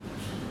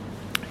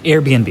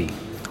Airbnb.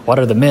 What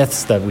are the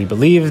myths that we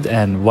believed,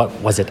 and what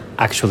was it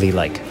actually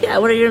like? Yeah,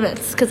 what are your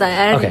myths? Because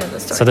I already know the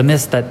story. So the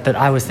myths that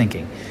I was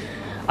thinking.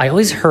 I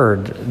always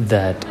heard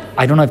that,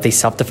 I don't know if they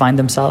self-define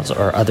themselves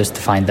or others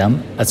define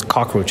them as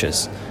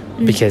cockroaches,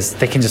 because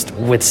they can just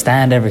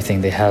withstand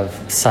everything. They have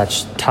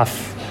such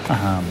tough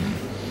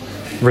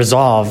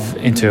resolve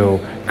into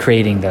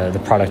creating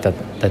the product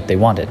that they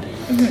wanted.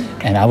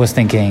 And I was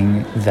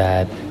thinking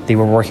that they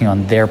were working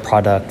on their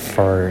product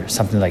for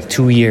something like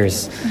 2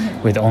 years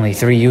with only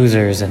 3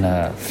 users in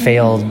a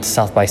failed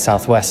South by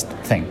Southwest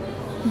thing.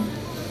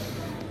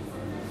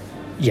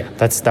 Yeah,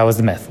 that was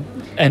the myth.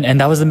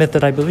 And that was the myth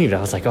that I believed. I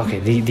was like, okay,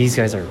 these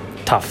guys are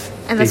tough.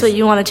 And that's what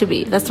you want it to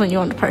be. That's what you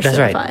want to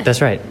personify.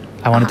 That's right.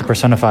 I wanted to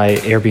personify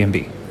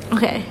Airbnb.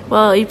 Okay,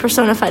 well, you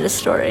personified a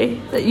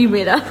story that you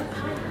made up.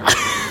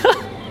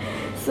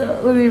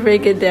 So let me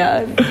break it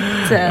down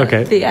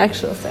to the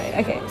actual story.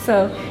 Okay,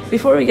 so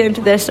before we get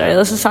into their story,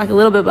 let's just talk a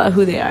little bit about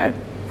who they are.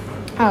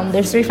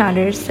 There's 3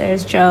 founders.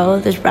 There's Joe,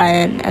 there's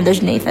Brian, and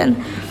there's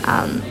Nathan.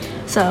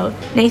 So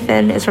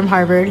Nathan is from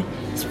Harvard.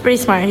 He's pretty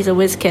smart. He's a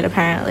whiz kid,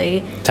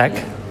 apparently.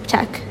 Tech,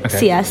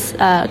 CS,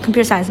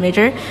 computer science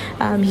major.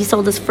 He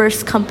sold his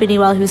first company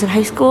while he was in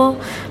high school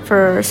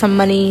for some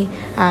money.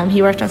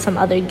 He worked on some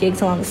other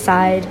gigs along the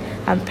side.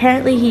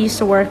 Apparently, he used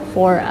to work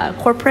for a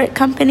corporate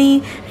company.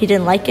 He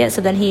didn't like it,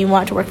 so then he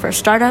wanted to work for a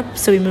startup.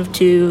 So he moved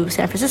to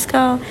San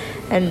Francisco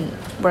and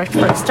worked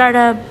for a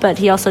startup, but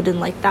he also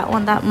didn't like that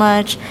one that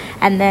much.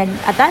 And then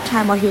at that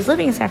time, while he was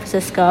living in San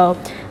Francisco,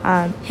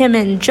 him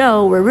and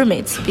Joe were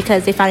roommates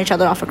because they found each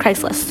other off of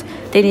Craigslist.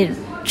 They needed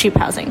cheap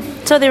housing.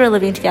 So they were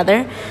living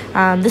together.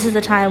 This is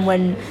the time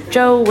when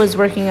Joe was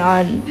working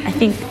on, I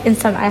think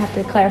I have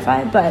to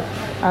clarify, but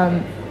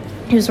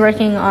he was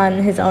working on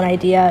his own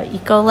idea,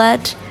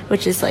 Ecoled,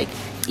 which is like...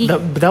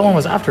 that one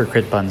was after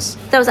Crit Buns.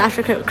 That was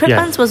after Crit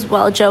Buns was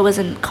while Joe was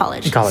in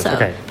college.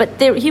 Okay. But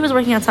he was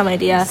working on some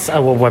idea.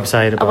 A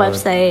website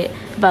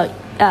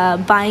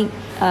about buying...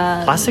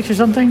 plastics or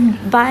something?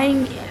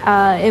 Buying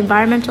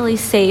environmentally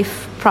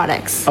safe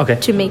products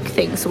to make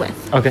things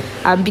with. Okay.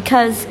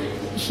 Because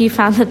he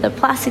found that the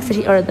plastics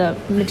the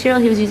material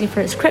he was using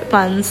for his Crit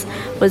Buns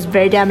was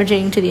very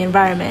damaging to the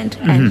environment,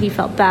 and he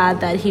felt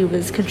bad that he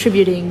was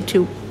contributing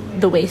to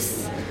the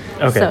waste.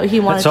 Okay. So he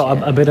wanted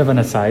a bit of an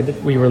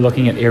aside. We were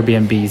looking at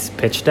Airbnb's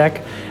pitch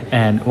deck,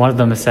 and one of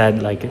them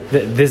said, like,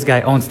 this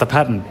guy owns the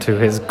patent to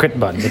his Crit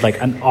Bun with,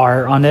 like, an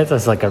R on it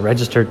as, like, a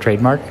registered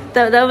trademark.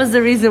 That was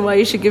the reason why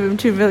you should give him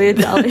 $2 million,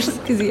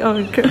 because he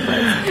owned Crit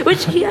Buns,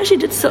 which he actually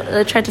did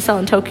try to sell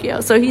in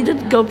Tokyo. So he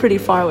did go pretty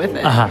far with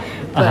it.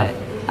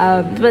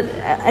 But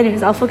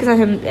anyways, I'll focus on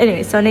him.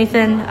 Anyway, so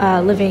Nathan,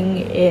 living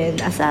in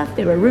SF,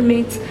 they were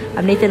roommates.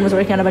 Nathan was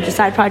working on a bunch of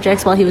side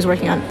projects while he was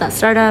working on that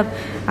startup.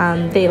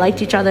 They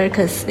liked each other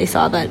because they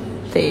saw that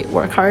they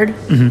work hard.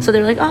 So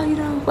they were like,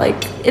 oh,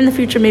 like in the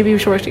future, maybe we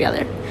should work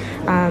together.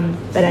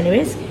 But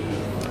anyways,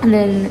 and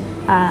then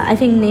I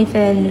think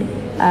Nathan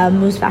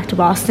moves back to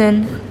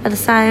Boston at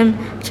this time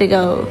to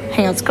go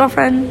hang out with his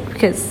girlfriend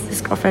because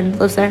his girlfriend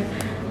lives there.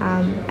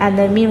 And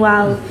then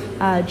meanwhile,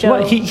 Joe...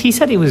 Well, he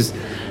said he was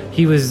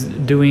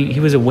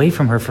away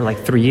from her for like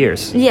 3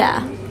 years.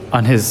 Yeah.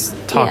 On his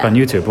talk on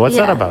YouTube. What's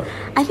that about?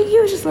 I think he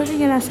was just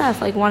living in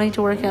SF, like wanting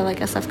to work at like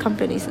SF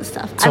companies and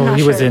stuff. So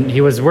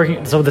he was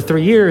working. So the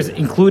 3 years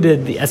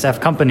included the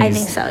SF companies. I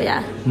think so.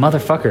 Yeah.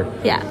 Motherfucker.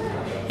 Yeah.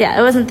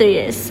 It wasn't 3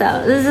 years.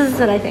 So this is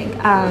what I think.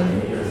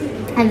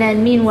 And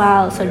then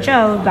meanwhile, so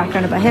Joe,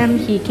 background about him,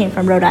 he came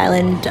from Rhode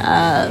Island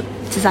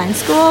design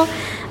school.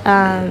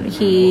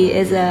 He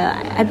is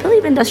I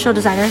believe, industrial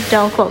designer.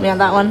 Don't quote me on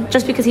that one.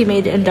 Just because he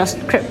made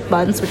Crit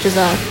Buns, which is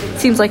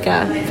seems like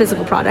a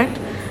physical product.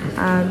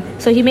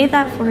 So he made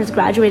that for his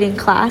graduating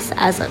class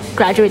as a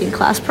graduating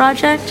class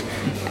project.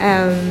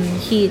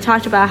 He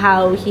talked about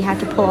how he had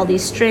to pull all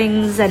these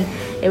strings, and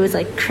it was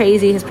like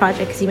crazy, his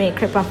project, because he made a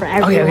Crit Bun for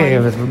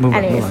everyone.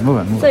 Okay, move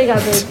on. So he got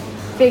a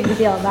big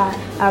deal on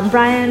that.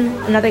 Brian,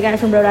 another guy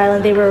from Rhode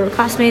Island, they were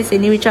classmates. They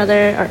knew each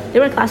other, or they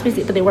weren't classmates,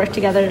 but they worked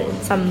together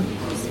in some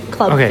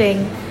club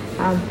thing.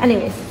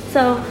 Anyways,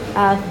 so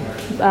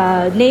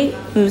Nate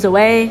moves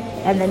away,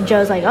 and then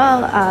Joe's like,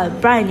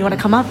 Brian, you want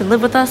to come up and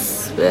live with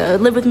us?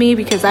 Live with me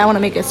because I want to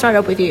make a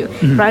startup with you.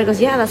 Brian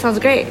goes, yeah, that sounds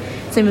great.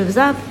 So he moves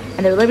up,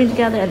 and they're living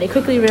together, and they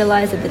quickly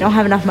realize that they don't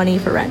have enough money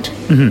for rent.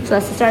 So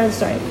that's the start of the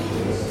story.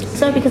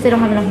 So because they don't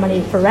have enough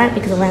money for rent,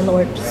 because the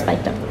landlord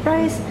spiked up the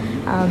price,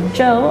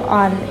 Joe,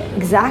 on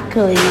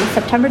exactly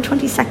September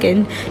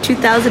 22nd,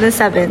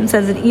 2007,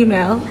 sends an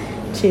email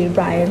to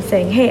Brian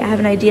saying, hey, I have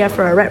an idea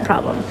for a rent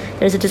problem.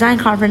 There's a design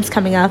conference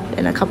coming up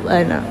in a couple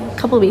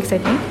of weeks, I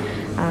think.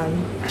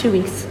 2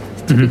 weeks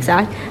to be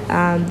exact.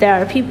 There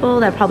are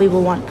people that probably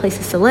will want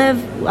places to live.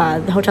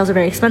 The hotels are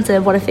very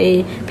expensive. What if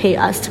they pay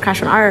us to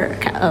crash on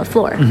our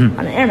floor on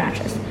an air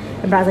mattress?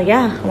 And Brian's like,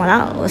 yeah, why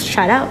not? Let's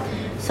try it out.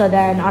 So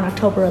then on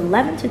October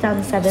 11th,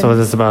 2007... So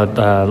this is about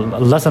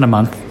less than a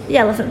month.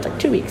 Yeah, less than like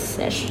 2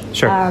 weeks-ish.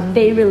 Sure.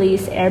 They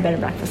released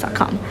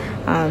airbedandbreakfast.com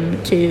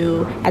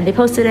and they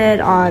posted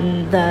it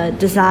on the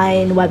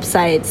design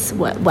website's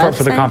website.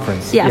 For the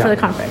conference. Yeah, for the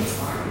conference.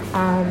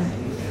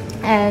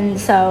 And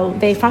so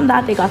from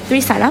that they got 3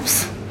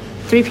 signups.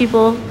 3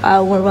 people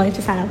were willing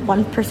to sign up.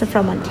 1 person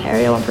from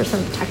Ontario, 1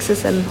 person from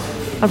Texas, and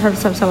 1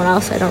 person from someone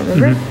else. I don't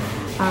remember.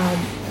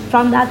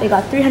 From that, they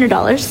got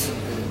 $300.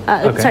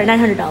 Sorry,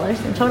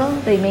 $900 in total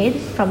they made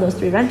from those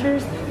 3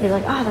 renters. They were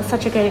like, oh, that's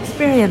such a great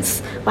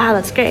experience. Wow,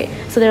 that's great.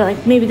 So they're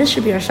like, maybe this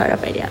should be our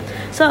startup idea.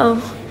 So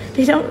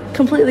they don't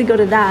completely go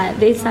to that.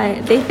 They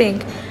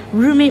think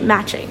roommate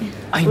matching.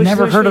 I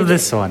never heard of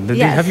this one.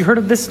 Have you heard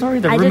of this story?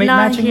 The roommate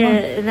matching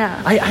one?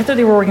 No. I thought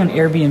they were working on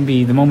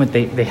Airbnb the moment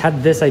they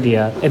had this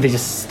idea and they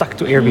just stuck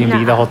to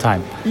Airbnb the whole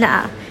time.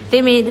 Nah.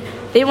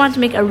 They wanted to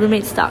make a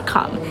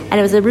roommates.com, and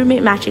it was a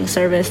roommate matching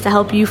service to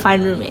help you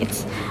find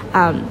roommates.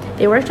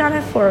 They worked on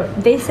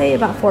it they say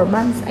about 4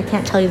 months. I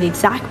can't tell you the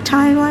exact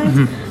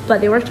timeline, but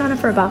they worked on it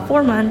for about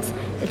 4 months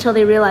until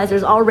they realized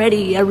there's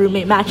already a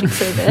roommate matching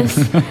service.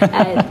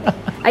 And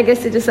I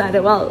guess they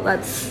decided, well,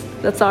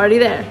 that's already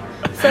there.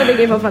 So they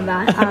gave up on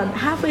that.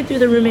 Halfway through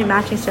the roommate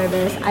matching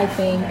service, I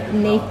think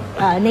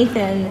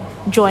Nathan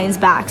joins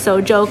back.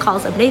 So Joe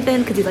calls up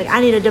Nathan because he's like,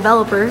 I need a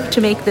developer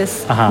to make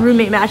this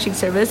roommate matching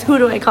service. Who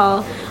do I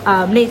call?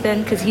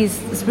 Nathan, because he's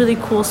this really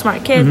cool,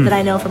 smart kid that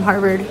I know from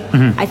Harvard.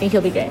 I think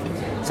he'll be great.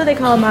 So they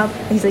call him up,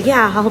 and he's like,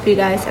 yeah, I'll help you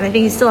guys. And I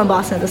think he's still in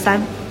Boston at this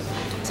time.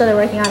 So they're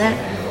working on it.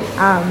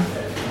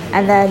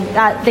 And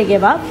then they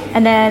gave up.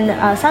 And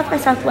then South by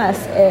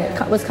Southwest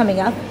was coming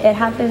up. It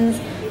happens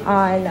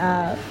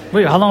on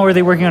wait, how long were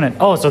they working on it?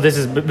 Oh, so this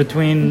is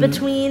between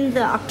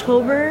the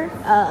October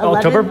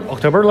 11th.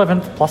 October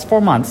 11th plus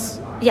 4 months.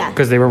 Yeah,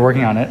 because they were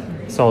working on it.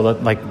 So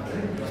that, like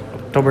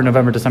October,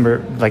 November,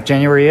 December, like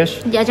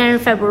January-ish. Yeah, January,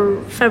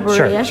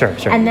 February-ish. Sure.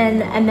 And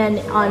then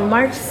on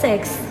March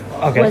 6th.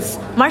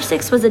 March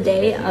 6th was the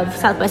day of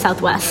South by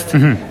Southwest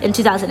in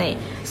 2008.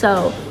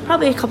 So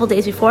probably a couple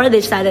days before, they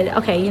decided,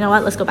 okay, you know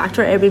what? Let's go back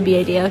to our Airbnb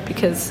idea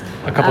because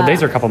a couple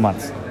days or a couple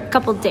months.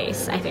 Couple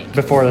days, I think.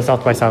 Before the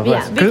South by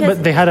Southwest. Yeah, because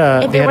but they had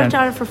a... If they worked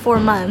on it for 4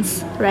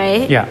 months,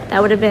 right? Yeah.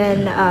 That would have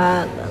been,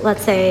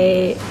 let's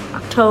say,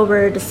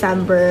 October,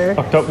 December...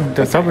 October,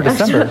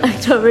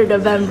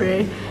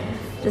 November,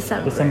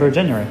 December. December,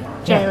 January.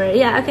 January,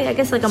 yeah, okay, I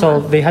guess like a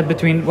month. So they had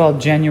between,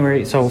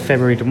 January, so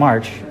February to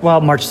March. Well,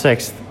 March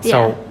 6th. Yeah.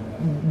 So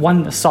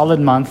 1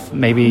 solid month,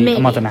 maybe a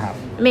month and a half.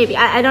 Maybe.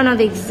 I don't know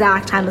the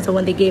exact time as to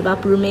when they gave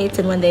up roommates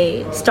and when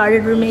they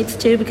started roommates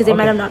too, because they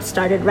might have not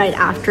started right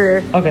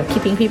after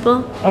keeping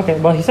people. Okay,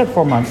 well, he said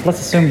 4 months. Let's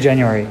assume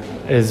January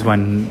is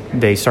when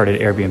they started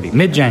Airbnb.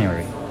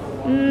 Mid-January.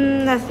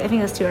 I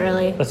think that's too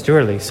early. That's too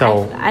early,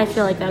 so... I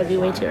feel like that would be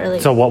way too early.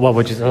 So what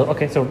would you say?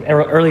 Okay, so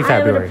early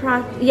February.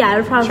 I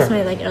would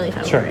approximate like early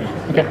February.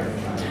 Sure,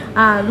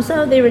 okay.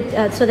 So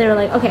they were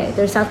like, okay,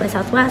 there's South by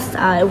Southwest.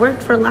 It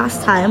worked for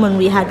last time when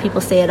we had people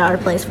stay at our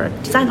place for a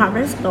design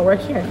conference. It'll work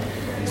here.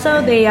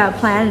 So they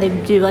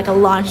they do like a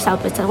launch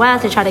South by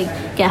Southwest. They try to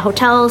get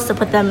hotels to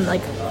put them,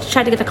 like,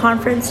 try to get the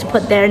conference to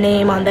put their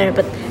name on there,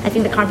 but I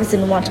think the conference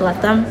didn't want to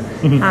let them,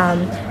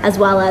 as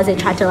well as they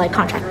tried to like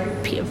contract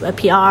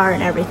PR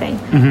and everything.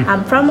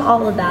 From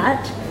all of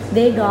that,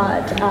 they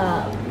got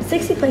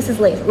 60 places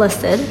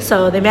listed,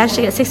 so they managed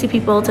to get 60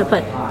 people to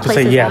put places to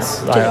say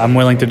yes, up. I'm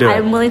willing to do it.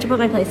 I'm willing to put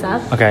my place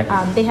up. Okay.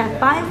 They had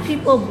 5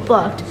 people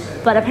booked,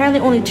 but apparently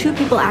only 2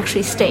 people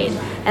actually stayed,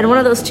 and one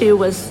of those 2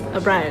 was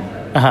Brian.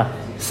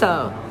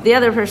 So the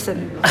other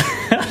person.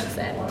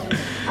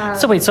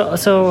 So wait,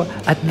 so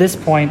at this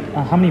point,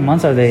 how many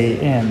months are they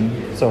in?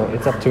 So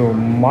it's up to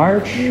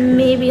March?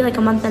 Maybe like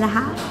a month and a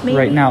half, maybe?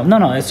 Right now.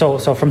 No. So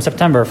from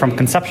September, from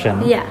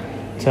conception. Yeah.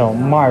 Till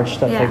March,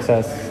 that takes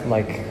us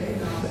like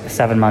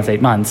 7 months,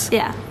 8 months.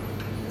 Yeah.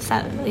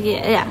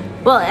 Yeah.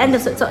 Well,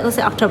 so let's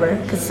say October,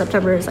 because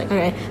September is like,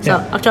 okay. So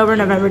October,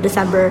 November,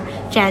 December,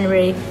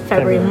 January,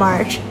 February,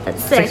 March.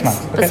 That's 6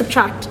 months. Okay. But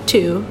subtract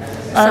 2.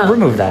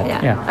 Remove that.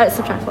 Yeah.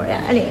 Subtract 4.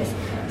 Yeah. Anyways,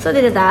 so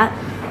they did that.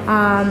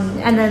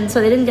 And then, so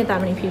they didn't get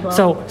that many people.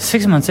 So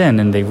 6 months in,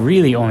 and they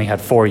really only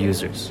had 4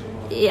 users.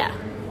 Yeah.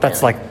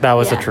 That's really, that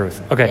was the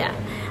truth. Okay. Yeah.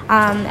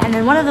 And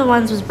then one of the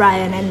ones was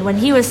Brian, and when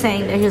he was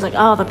saying that, he was like,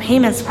 oh, the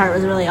payments part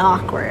was really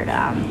awkward.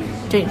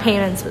 Doing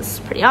payments was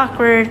pretty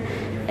awkward.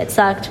 It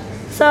sucked.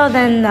 So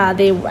then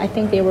I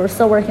think they were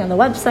still working on the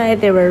website.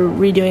 They were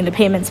redoing the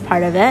payments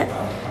part of it.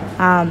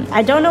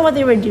 I don't know what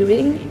they were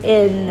doing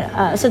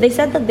so they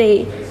said that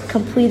they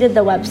completed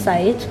the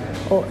website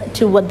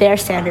to what their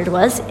standard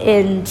was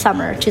in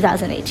summer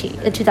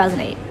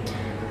 2008.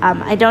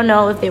 I don't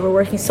know if they were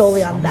working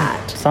solely on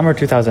that. Summer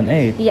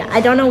 2008? Yeah,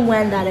 I don't know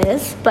when that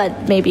is,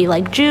 but maybe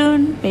like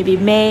June, maybe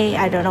May.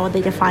 I don't know what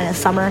they define as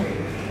summer.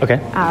 Okay.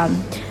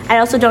 I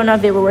also don't know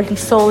if they were working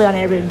solely on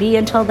Airbnb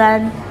until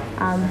then.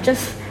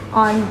 Just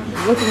on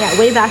looking at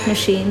Wayback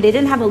Machine, they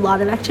didn't have a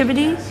lot of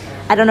activity.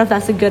 I don't know if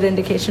that's a good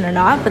indication or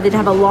not, but they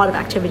didn't have a lot of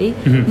activity.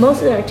 Most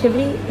of their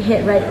activity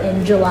hit right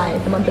in July,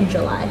 the month of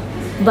July.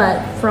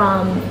 But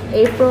from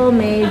April,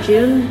 May,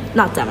 June,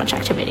 not that much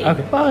activity.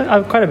 Okay,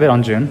 well, quite a bit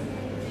on June.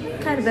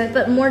 Kind of bit,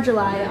 but more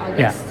July, August.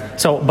 Yeah.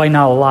 So by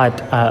now a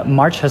lot.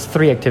 March has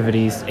 3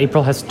 activities,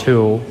 April has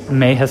 2,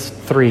 May has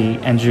 3,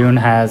 and June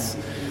has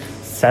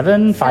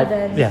 7, 5,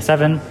 Seven.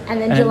 7.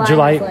 And then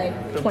July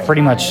was like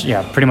pretty much,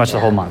 25. pretty much the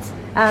whole month.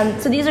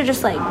 So these are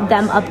just like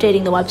them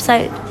updating the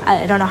website.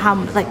 I don't know how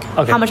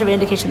much of an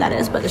indication that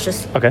is, but it's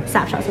just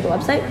snapshots of the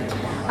website.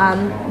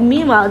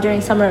 Meanwhile,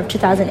 during summer of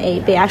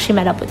 2008, they actually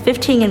met up with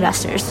 15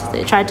 investors.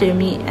 They tried to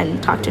meet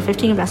and talk to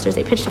 15 investors.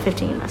 They pitched to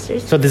 15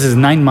 investors. So this is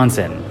 9 months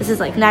in. This is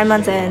like 9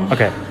 months in.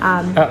 Okay.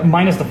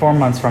 Minus the 4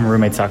 months from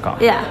roommates.com.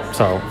 Yeah.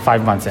 So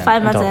 5 months in.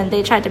 5 months in,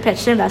 they tried to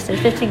pitch to investors,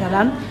 15 of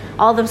them.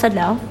 All of them said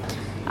no.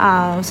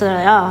 So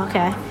they're like, oh,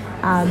 okay.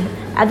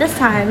 At this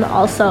time,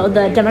 also,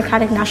 the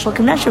Democratic National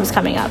Convention was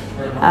coming up,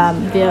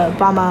 the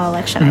Obama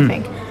election, I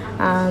think.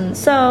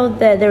 So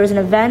there was an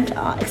event,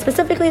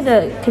 specifically the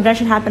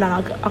convention happened on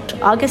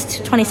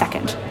August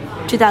 22nd,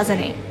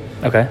 2008.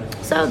 Okay.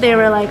 So they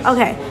were like,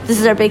 okay, this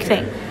is our big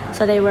thing.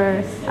 So they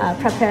were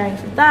preparing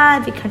for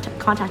that. They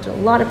contacted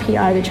a lot of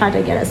PR. They tried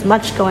to get as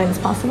much going as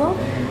possible.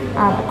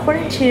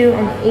 According to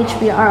an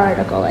HBR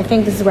article, I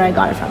think this is where I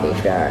got it from, the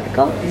HBR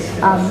article,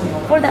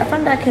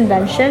 from that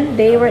convention,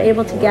 they were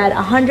able to get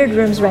 100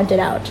 rooms rented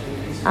out.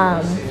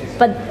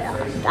 But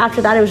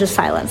after that, it was just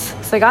silence.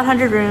 So they got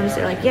 100 rooms.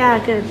 They're like,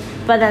 yeah, good.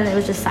 But then it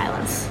was just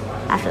silence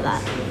after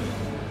that.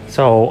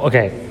 So,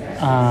 okay,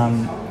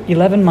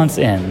 11 months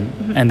in,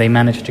 and they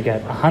managed to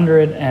get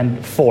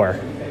 104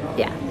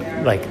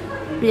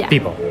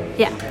 people.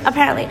 Yeah,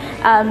 apparently.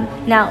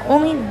 Now,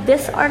 only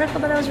this article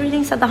that I was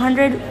reading said the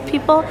 100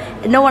 people.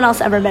 No one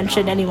else ever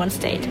mentioned anyone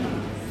stayed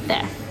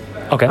there.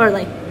 Okay. Or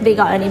they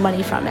got any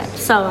money from it.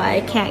 So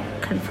I can't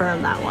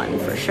confirm that one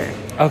for sure.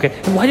 Okay.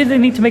 And why did they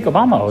need to make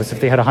Obama's if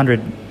they had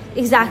 100?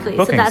 Exactly.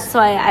 Bookings? So that's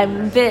why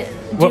I'm a bit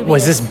dubious.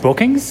 Was this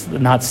bookings,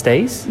 not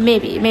stays?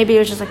 Maybe it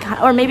was just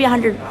or maybe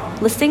 100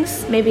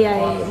 listings. Maybe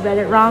I read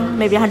it wrong.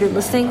 Maybe 100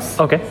 listings.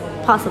 Okay.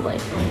 Possibly.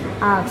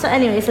 So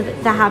anyway, so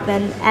that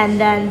happened, and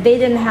then they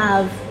didn't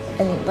have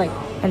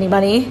any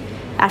money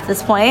at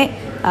this point.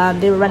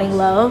 They were running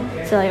low.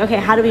 So okay,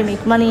 how do we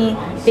make money?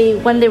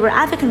 When they were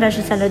at the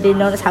convention center, they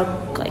noticed how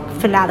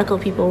fanatical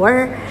people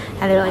were,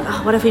 and they were like,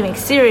 oh, what if we make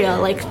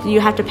cereal?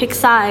 You have to pick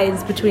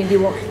sides between do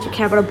you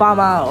care about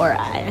Obama, or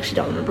I actually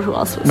don't remember who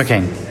else was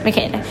McCain.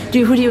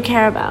 Who do you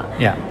care about?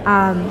 Yeah.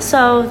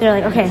 So they're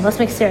like, okay, let's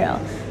make cereal.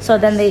 So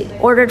then they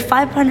ordered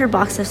 500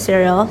 boxes of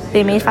cereal.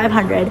 They made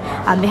 500.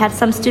 They had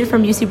some student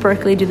from UC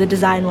Berkeley do the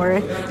design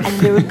work,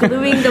 and they were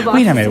gluing the boxes.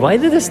 Wait a minute, why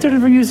did a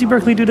student from UC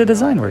Berkeley do the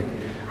design work?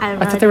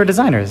 I thought they were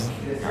designers.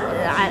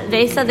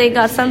 They said they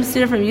got some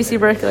student from UC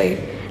Berkeley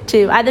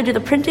to either do the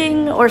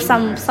printing or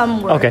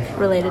some work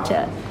related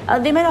to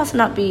it. They might also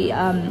not be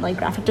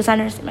graphic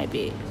designers. It might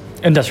be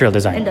industrial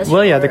design.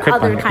 The other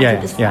kinds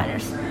of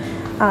designers.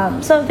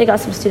 So they got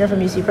some student from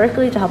UC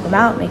Berkeley to help them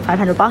out, make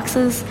 500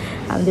 boxes.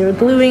 They were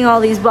gluing all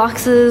these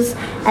boxes,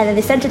 and then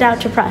they sent it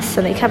out to press,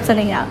 and they kept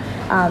sending it out.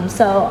 On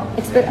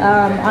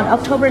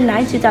October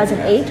 9,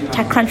 2008,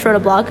 TechCrunch wrote a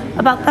blog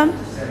about them.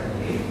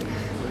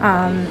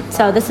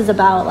 So this is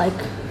about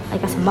I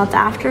guess a month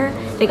after.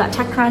 They got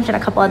TechCrunch and a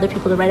couple other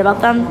people to write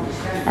about them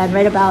and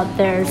write about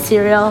their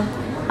cereal.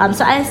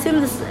 So I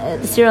assume the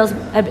cereal is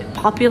a bit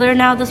popular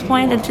now at this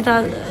point in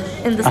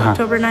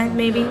October 9th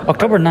maybe.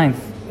 October 9th,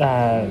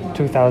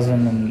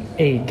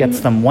 2008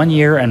 gets them 1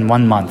 year and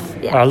 1 month,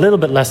 or a little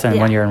bit less than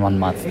 1 year and 1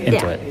 month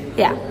into it.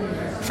 Yeah.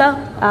 So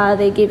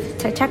they gave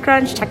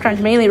TechCrunch. TechCrunch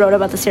mainly wrote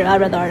about the cereal. I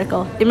read the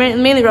article. They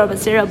mainly wrote about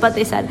cereal, but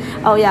they said,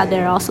 oh yeah,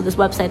 there's also this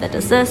website that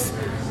does this.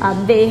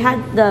 They had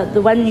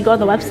when you go on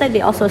the website,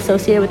 they also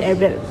associated with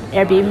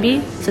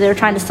Airbnb, so they were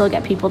trying to still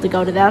get people to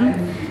go to them.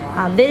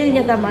 They didn't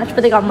get that much,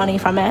 but they got money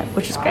from it,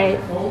 which is great.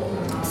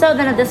 So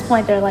then at this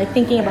point, they're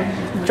thinking about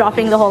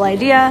dropping the whole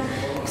idea.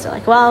 So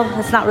well,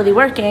 it's not really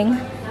working.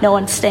 No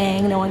one's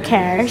staying. No one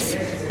cares,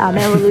 and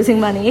we're losing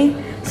money.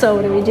 So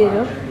what do we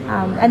do?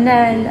 And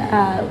then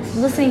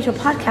listening to a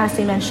podcast,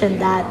 they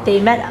mentioned that they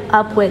met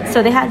up with.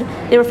 So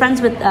they were friends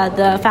with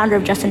the founder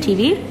of Justin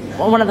TV,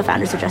 or one of the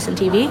founders of Justin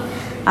TV.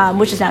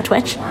 Which is now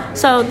Twitch.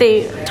 So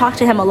they talked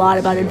to him a lot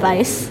about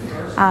advice.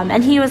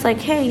 And he was like,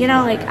 hey,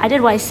 I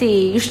did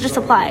YC. You should just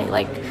apply.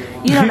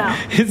 You don't know.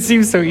 It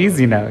seems so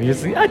easy now. You're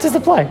just like, just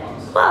apply.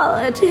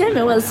 Well, to him,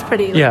 it was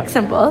pretty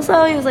simple.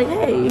 So he was like,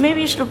 hey,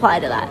 maybe you should apply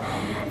to that.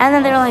 And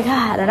then they were like,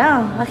 I don't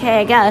know. Okay,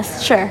 I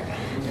guess. Sure.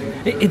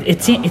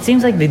 It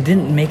seems like they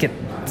didn't make it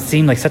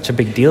seem like such a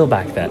big deal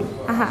back then.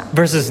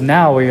 Versus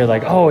now where you're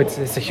like, oh,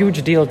 it's a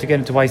huge deal to get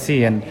into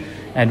YC.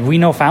 And we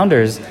know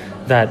founders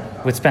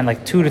that would spend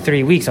 2 to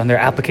 3 weeks on their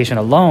application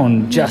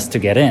alone just to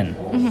get in.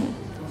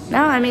 No,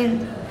 I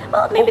mean,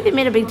 well, maybe they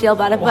made a big deal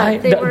about it,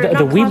 but they were not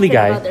confident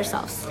about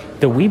themselves.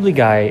 The Weebly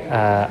guy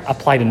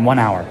applied in 1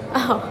 hour.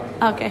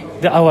 Oh, okay.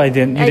 I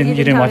didn't.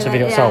 You didn't watch the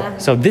video. Yeah.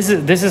 So this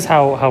is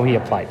how he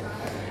applied.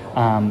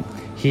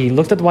 He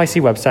looked at the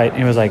YC website and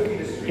he was like,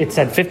 it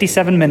said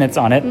 57 minutes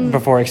on it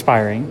before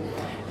expiring,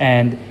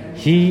 and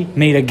he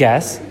made a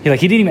guess. He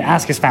didn't even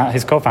ask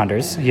his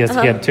co-founders. He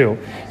had two.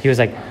 He was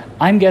like,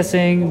 I'm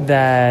guessing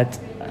that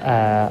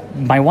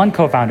my one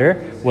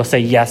co-founder will say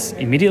yes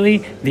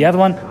immediately. The other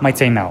one might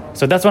say no.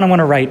 So that's what I'm going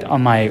to write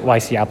on my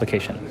YC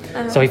application.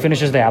 So he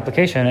finishes the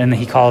application and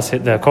he calls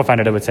the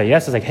co-founder that would say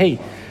yes. He's like, hey,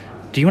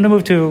 do you want to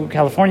move to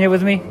California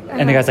with me?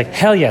 And the guy's like,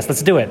 hell yes,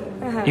 let's do it.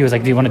 He was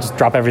like, do you want to just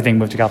drop everything,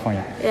 move to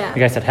California? Yeah. The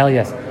guy said, hell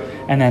yes.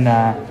 And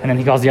then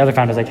he calls the other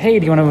founders like, hey,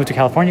 do you want to move to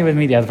California with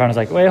me? The other founder's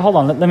like, wait, hold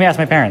on, let me ask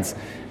my parents.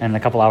 And a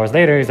couple hours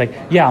later, he's like,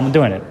 yeah, I'm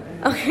doing it.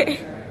 Okay.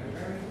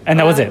 And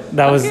that was it.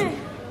 That was...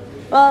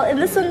 Well, in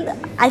this one,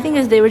 I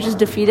think they were just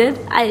defeated.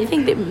 I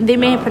think they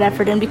may have put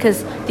effort in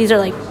because these are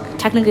like,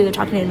 technically they're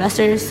talking to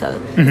investors,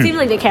 so it seems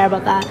like they care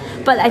about that.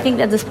 But I think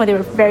at this point they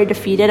were very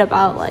defeated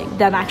about like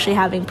them actually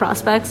having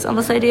prospects on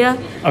this idea.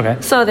 Okay.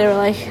 So they were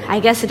like, I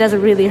guess it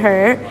doesn't really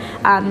hurt.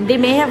 They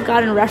may have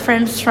gotten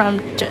reference from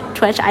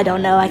Twitch. I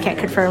don't know. I can't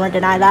confirm or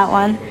deny that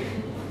one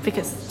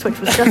because Twitch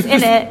was just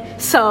in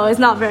it. So it's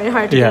not very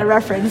hard to get a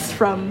reference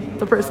from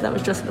the person that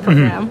was just in the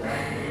program.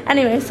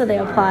 Anyway, so they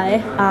apply,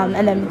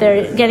 and then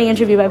they're getting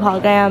interviewed by Paul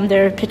Graham.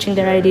 They're pitching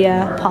their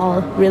idea.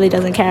 Paul really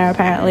doesn't care,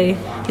 apparently.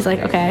 He's like,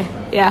 okay.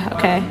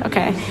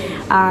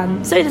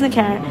 So he doesn't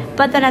care.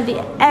 But then at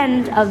the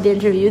end of the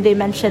interview, they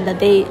mentioned that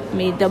they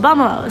made the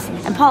Obama-Os.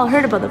 And Paul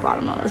heard about the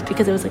Obama-Os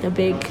because it was like a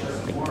big,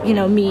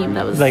 meme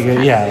that was...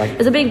 it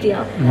was a big deal.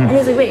 And he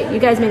was like, wait, you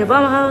guys made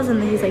Obama-Os?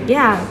 And he's like,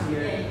 yeah.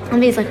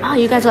 And he's like, oh,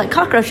 you guys are like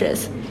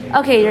cockroaches.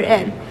 Okay, you're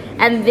in.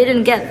 And they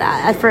didn't get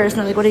that at first.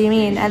 And they're like, what do you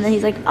mean? And then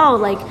he's like, oh,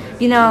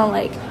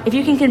 if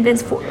you can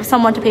convince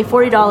someone to pay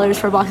 $40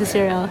 for a box of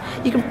cereal,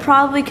 you can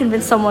probably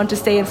convince someone to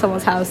stay in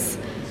someone's house.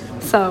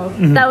 So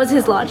that was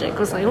his logic. It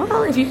was like,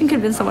 well, if you can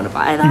convince someone to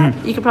buy that,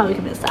 you could probably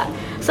convince that.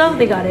 So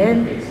they got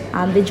in.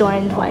 They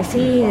joined YC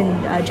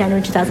in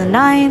January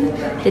 2009.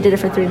 They did it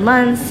for 3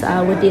 months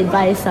with the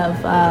advice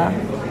of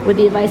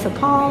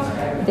Paul.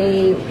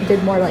 They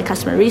did more like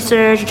customer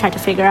research and tried to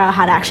figure out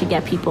how to actually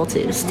get people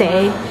to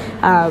stay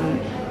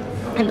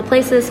in the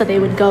places. So they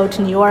would go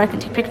to New York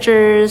and take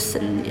pictures.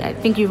 And I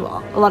think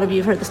a lot of you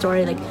have heard the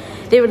story. Like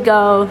they would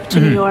go to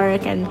New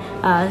York and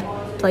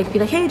be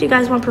like, hey, do you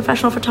guys want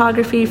professional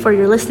photography for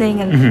your listing?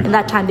 And in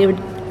that time, they would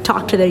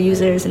talk to their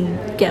users and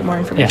get more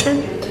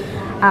information.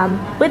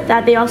 With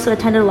that, they also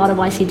attended a lot of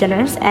YC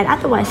dinners. And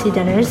at the YC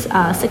dinners,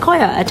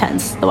 Sequoia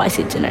attends the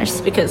YC dinners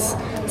because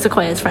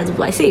Sequoia is friends with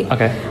YC.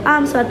 Okay.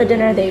 So at the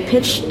dinner, they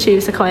pitched to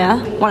Sequoia.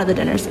 One of the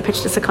dinners, they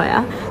pitched to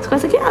Sequoia.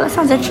 Sequoia's like, yeah, that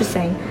sounds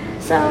interesting.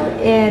 So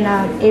in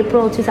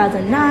March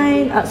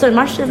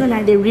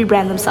 2009, they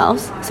rebrand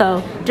themselves.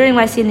 So during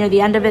YC, near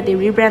the end of it, they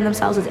rebrand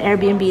themselves as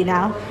Airbnb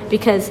now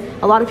because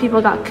a lot of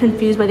people got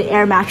confused by the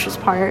air mattress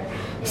part.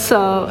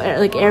 So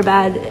like air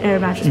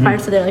mattress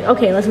part. So they're like,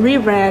 okay, let's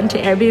rebrand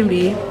to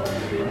Airbnb.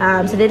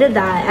 So they did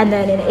that. And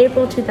then in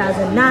April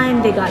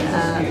 2009, they got,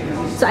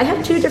 so I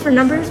have 2 different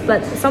numbers,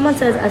 but someone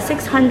says a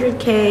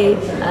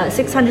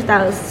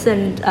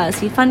 600,000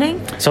 seed funding.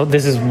 So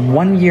this is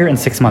 1 year and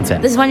 6 months in.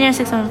 This is 1 year and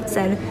 6 months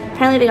in.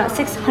 Apparently they got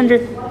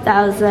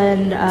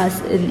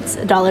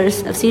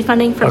 $600,000 of seed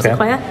funding from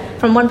Sequoia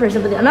from one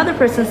person, but another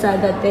person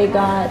said that they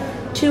got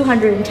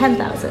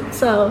 210,000.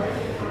 So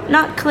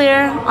not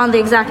clear on the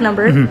exact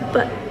number,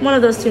 but one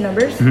of those 2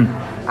 numbers. And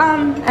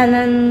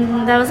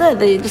then that was it.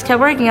 They just kept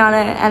working on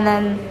it, and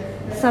then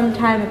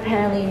sometime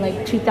apparently in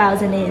like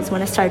 2008 is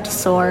when it started to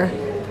soar.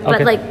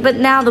 But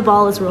now the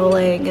ball is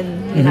rolling,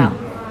 and you know,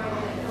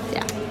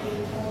 yeah.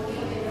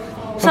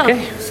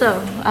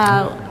 So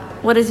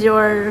what is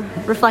your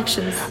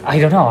reflections? I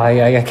don't know.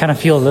 I kind of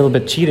feel a little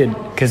bit cheated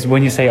because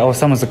when you say, oh,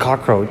 someone's a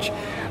cockroach,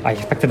 I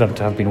expected them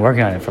to have been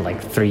working on it for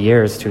like 3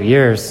 years, 2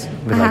 years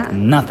with like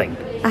nothing.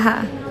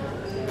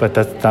 But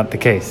that's not the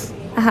case.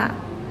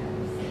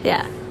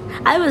 Yeah.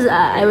 I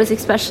was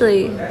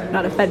especially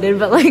not offended,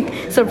 but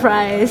like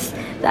surprised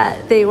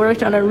that they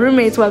worked on a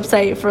roommate's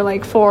website for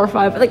like 4 or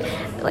 5. Like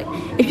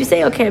if you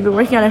say, okay, I've been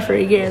working on it for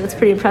a year, that's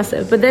pretty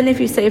impressive. But then if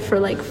you say for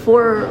like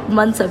 4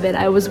 months of it,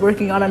 I was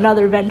working on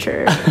another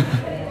venture,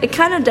 it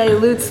kind of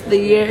dilutes the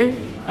year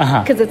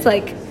because it's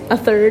like a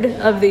third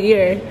of the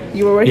year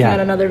you were working on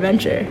another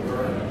venture.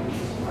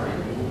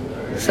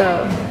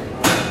 So,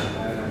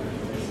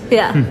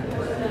 yeah.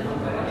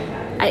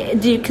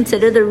 Do you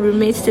consider the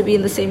roommates to be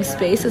in the same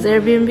space as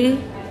Airbnb?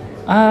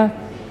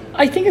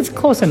 I think it's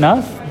close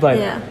enough, but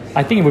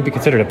I think it would be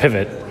considered a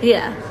pivot.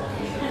 Yeah.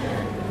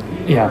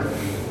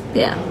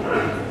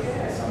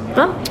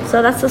 Well,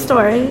 so that's the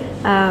story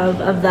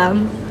of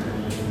them,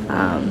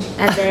 and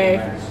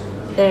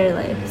they're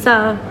like,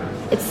 so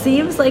it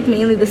seems like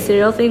mainly the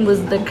cereal thing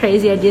was the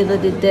crazy idea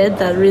that they did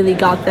that really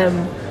got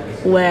them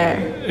where.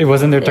 It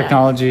wasn't their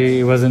technology.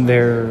 It wasn't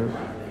their.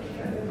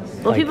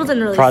 Well, people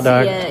didn't really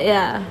product. See it.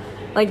 Yeah.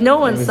 Like no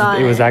one saw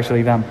it. It was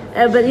actually them.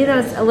 But you know,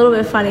 it's a little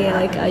bit funny.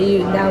 Like I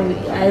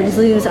was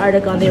reading this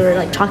article and they were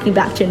like talking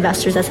back to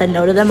investors that said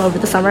no to them over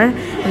the summer,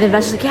 and the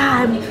investors like,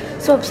 yeah, I'm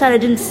so upset I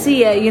didn't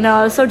see it. You know,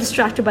 I was so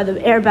distracted by the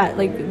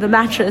the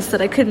mattress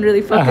that I couldn't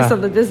really focus on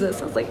the business.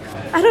 I was like,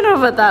 I don't know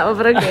about that one,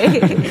 but okay.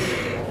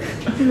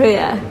 But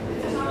yeah.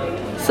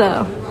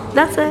 So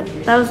that's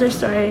it. That was their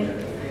story.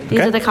 These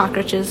are the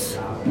cockroaches.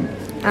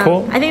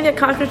 Cool. I think they're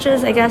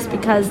cockroaches, I guess,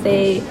 because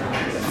they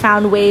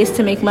found ways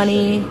to make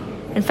money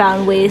and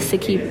found ways to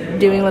keep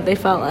doing what they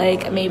felt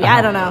like. Maybe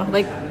I don't know.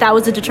 Like that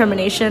was a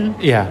determination.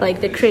 Yeah.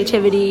 Like the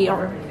creativity,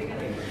 or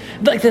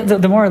like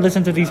the more I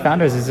listen to these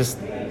founders, it's just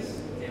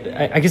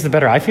I guess the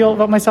better I feel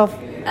about myself.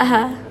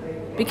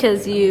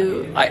 Because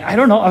you. I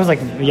don't know. I was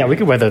like, yeah, we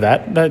could weather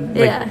that.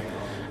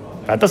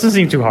 That doesn't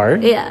seem too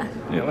hard. Yeah.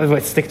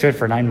 Let's stick to it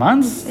for 9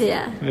 months.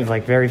 Yeah. With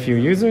like very few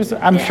users.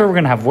 I'm sure we're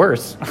gonna have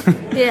worse.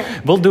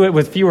 Yeah. We'll do it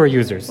with fewer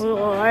users.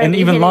 And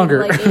even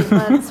longer. Like 8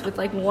 months with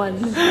like one.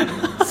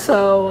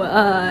 So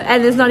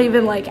and it's not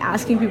even like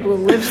asking people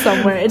to live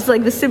somewhere. It's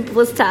like the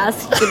simplest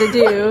task you're gonna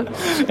do.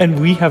 And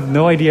we have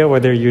no idea where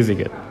they're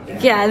using it.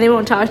 Yeah, and they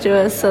won't talk to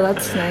us, so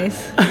that's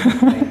nice.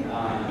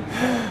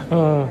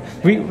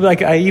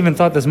 I even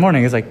thought this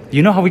morning, it's like,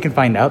 you know how we can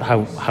find out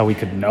how we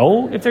could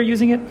know if they're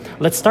using it?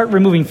 Let's start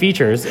removing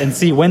features and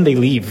see when they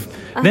leave.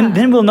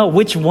 Then we'll know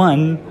which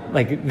one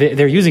like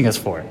they're using us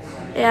for.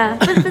 Yeah,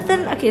 but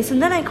then okay, so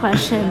then I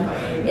question: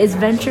 is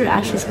Venture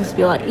actually supposed to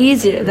be a lot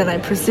easier than I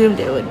presumed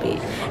it would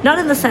be? Not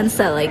in the sense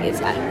that like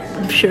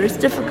I'm sure it's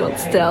difficult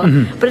still,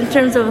 but in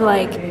terms of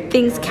like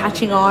things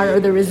catching on or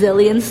the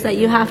resilience that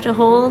you have to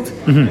hold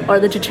or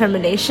the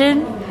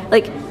determination,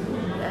 like.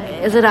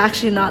 Is it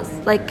actually not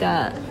like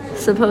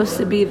supposed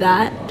to be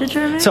that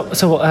determined?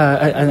 So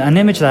an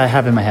image that I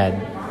have in my head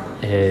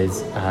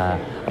is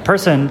a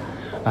person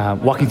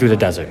walking through the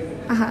desert.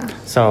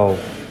 So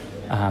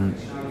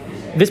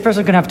this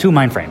person can have two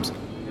mind frames.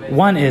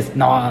 One is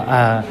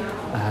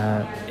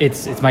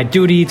it's my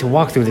duty to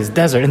walk through this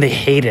desert, and they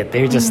hate it.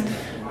 They're just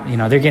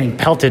they're getting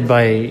pelted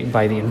by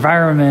the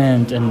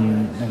environment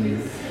and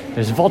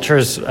there's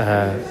vultures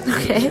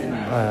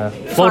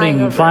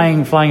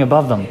flying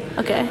above them.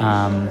 Okay.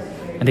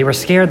 And they were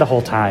scared the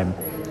whole time.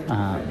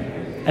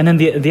 And then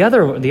the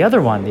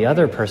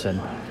other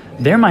person,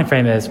 their mind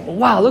frame is,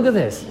 wow, look at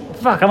this.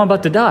 Fuck, I'm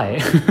about to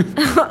die.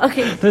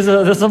 Okay. There's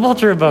a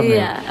vulture above me.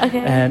 Yeah, okay.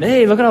 And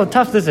hey, look at how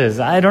tough this is.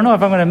 I don't know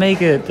if I'm going to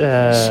make it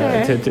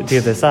to the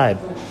other side.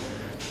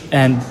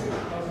 And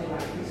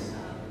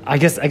I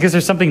guess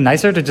there's something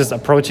nicer to just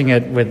approaching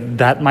it with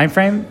that mind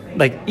frame.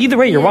 Like, either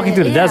way, you're walking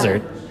through the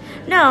desert.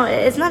 No,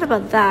 it's not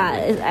about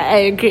that. I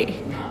agree.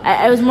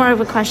 It was more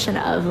of a question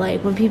of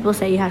like when people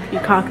say you have to be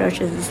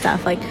cockroaches and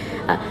stuff. Like,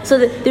 so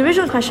the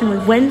original question was,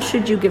 when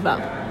should you give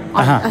up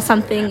on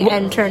something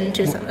and turn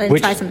into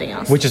try something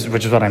else? Which is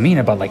what I mean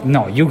about like,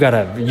 no, you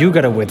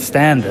gotta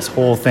withstand this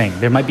whole thing.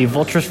 There might be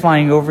vultures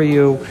flying over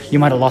you. You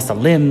might have lost a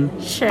limb,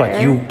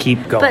 but you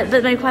keep going.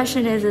 But my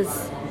question is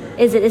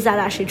that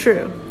actually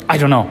true? I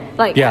don't know.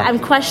 Like, I'm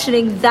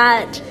questioning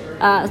that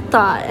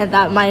thought and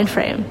that mind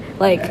frame.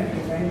 Like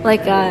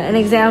an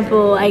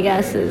example, I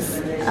guess, is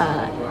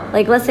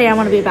like, let's say I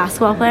want to be a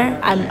basketball player.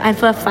 I'm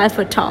 5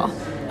 foot tall. You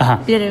know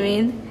what I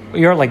mean?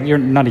 You're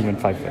not even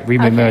 5 foot. We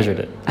measured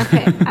it.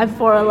 Okay, I'm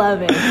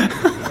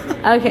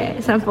 4'11".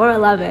 Okay, so I'm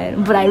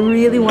 4'11", but I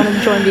really want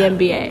to join the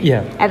NBA.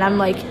 Yeah. And I'm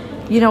like,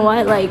 you know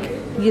what? Like,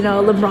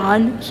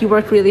 LeBron, he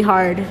worked really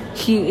hard.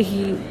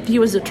 He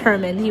was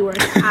determined. He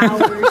worked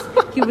hours.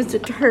 He was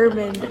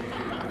determined.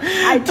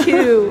 I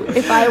too,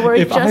 if I were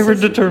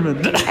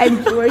determined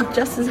and worked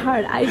just as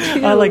hard,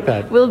 I like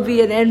that. Will be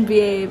an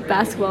NBA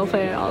basketball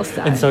player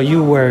all-star. And so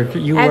you work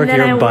your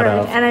butt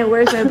off. And I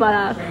work my butt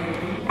off.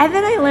 And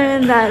then I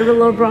learned that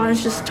LeBron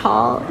is just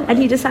tall, and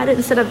he decided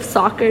instead of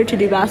soccer to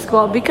do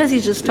basketball because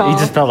he's just tall. He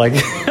just felt like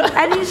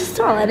and he's just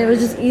tall, and it was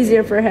just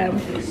easier for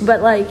him.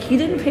 But like, he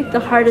didn't pick the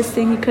hardest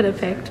thing he could have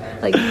picked.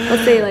 Like,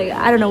 let's say, like,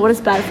 I don't know what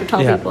is bad for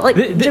tall people, like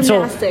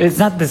gymnastics. So it's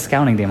not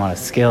discounting the amount of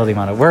skill, the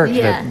amount of work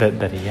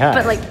that he has.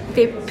 But like,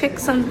 they picked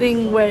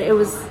something where it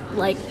was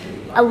like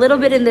a little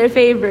bit in their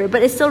favor,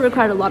 but it still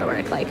required a lot of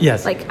work. Like,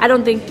 like I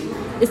don't think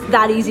it's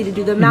that easy to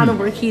do the amount of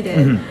work he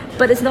did.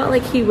 But it's not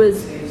like he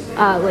was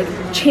like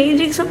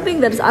changing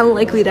something that is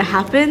unlikely to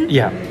happen.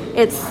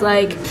 It's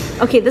like,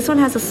 okay, this one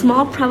has a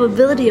small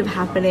probability of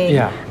happening.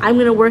 I'm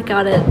gonna work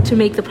on it to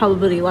make the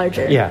probability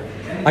larger.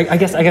 I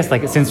guess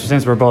like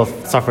since we're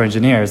both software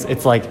engineers,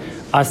 it's like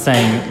us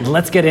saying,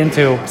 let's get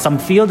into some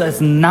field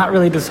that's not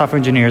related to software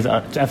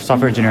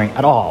engineering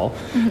at all,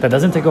 that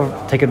doesn't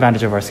take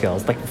advantage of our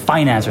skills, like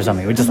finance or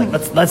something. We're just like,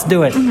 let's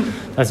do it.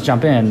 Let's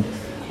jump in.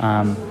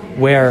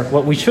 Where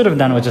what we should have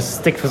done was just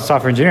stick with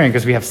software engineering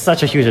because we have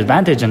such a huge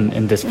advantage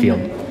in this field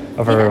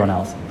over everyone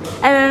else.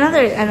 And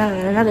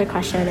another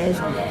question is,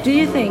 do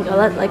you think,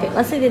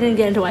 let's say they didn't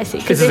get into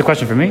YC. This is a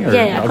question for me? Or?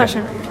 Yeah,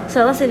 question.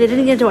 So let's say they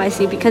didn't get into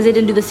YC because they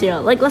didn't do the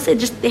serial. Like, let's say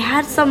just they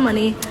had some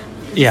money.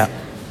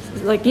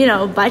 Like,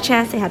 by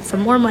chance they had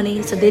some more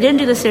money, so they didn't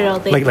do the serial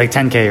thing. Like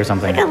 10K or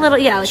something. Like a little,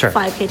 sure.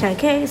 5K,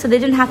 10K. So they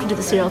didn't have to do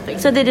the serial thing.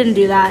 So they didn't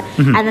do that.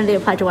 And then they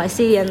applied to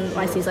YC, and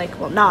YC's like,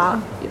 well, nah.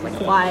 He's like,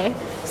 why?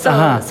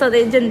 So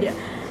they didn't do it.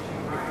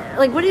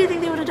 Like, what do you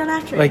think they would have done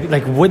after?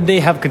 Like would they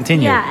have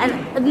continued?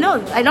 Yeah, and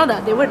no, I know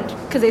that they wouldn't,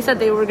 because they said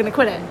they were going to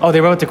quit it. Oh, they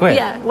were about to quit?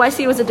 Yeah,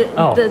 YC was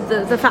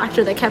the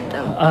factor that kept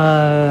them.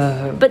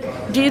 But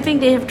do you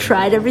think they have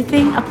tried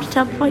everything up to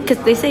that point?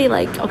 Because they say,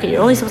 like, okay,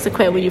 you're only supposed to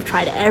quit when you've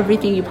tried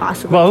everything you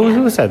possibly can.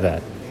 Who said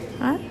that?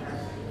 Huh?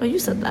 Well, you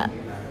said that.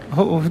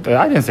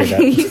 I didn't say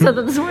that. You said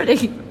that this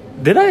morning.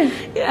 Did I?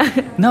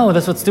 Yeah. No,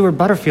 that's what Stuart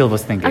Butterfield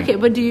was thinking. Okay,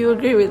 but do you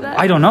agree with that?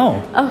 I don't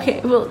know. Okay,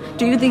 well,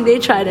 do you think they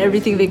tried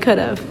everything they could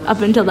have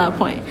up until that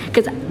point?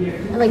 Because,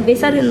 like, they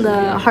said in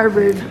the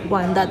Harvard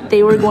one that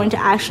they were going to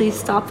actually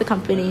stop the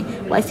company.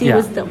 YC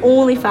was the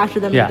only factor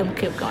that made them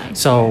keep going.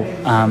 So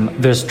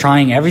there's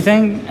trying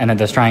everything, and then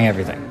there's trying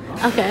everything.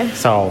 Okay.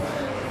 So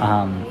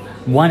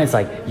one is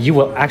like you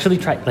will actually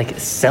try, like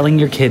selling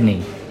your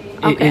kidney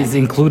is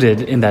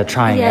included in that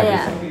trying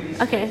everything. Yeah.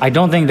 Okay. I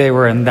don't think they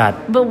were in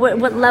that. But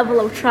what level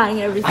of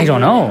trying everything? I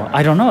don't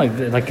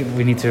know. Like,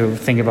 we need to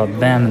think about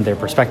them and their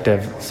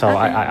perspective. So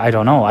I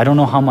don't know. I don't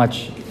know how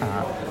much.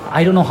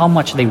 I don't know how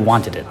much they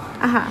wanted it.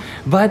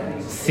 But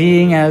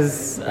seeing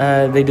as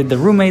they did the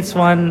roommates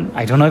one,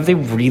 I don't know if they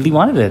really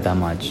wanted it that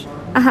much.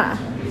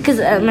 Because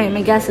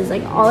my guess is,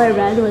 like, all I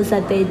read was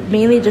that they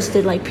mainly just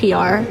did, like,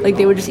 PR. Like,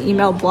 they would just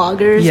email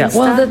bloggers. Yeah. And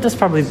stuff. Well, that's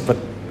probably what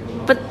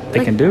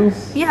they can do.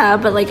 Yeah,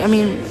 but, like, I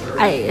mean,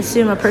 I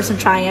assume a person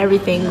trying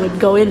everything would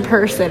go in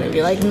person and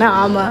be like, no,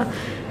 I'm a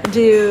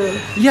do.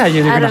 Yeah,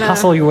 you're going to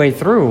hustle your way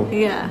through.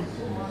 Yeah.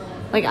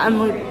 Like, I'm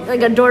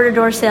like a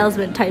door-to-door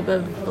salesman type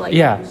of, like...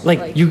 Yeah,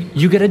 like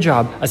you get a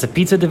job as a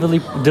pizza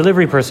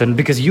delivery person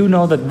because you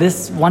know that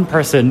this one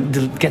person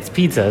gets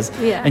pizzas.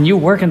 Yeah. And you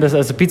work in this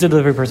as a pizza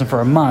delivery person for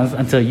a month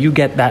until you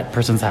get that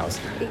person's house.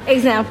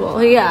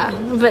 Example, yeah.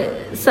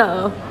 But,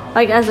 so,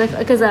 like,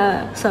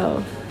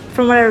 so...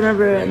 From what I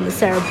remember in the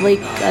Sarah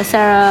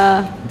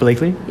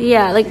Blakely?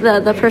 Yeah, like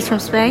the person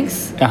from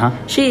Spanx.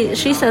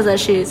 She says that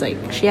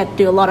she had to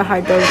do a lot of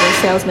hard door-to-door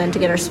salesmen to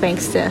get her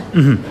Spanx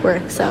to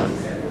work. So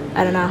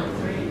I don't know.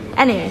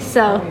 Anyway,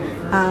 so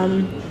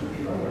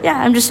yeah,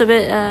 I'm just a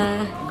bit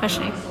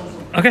questioning.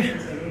 Okay,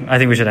 I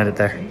think we should end it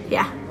there.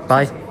 Yeah.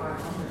 Bye.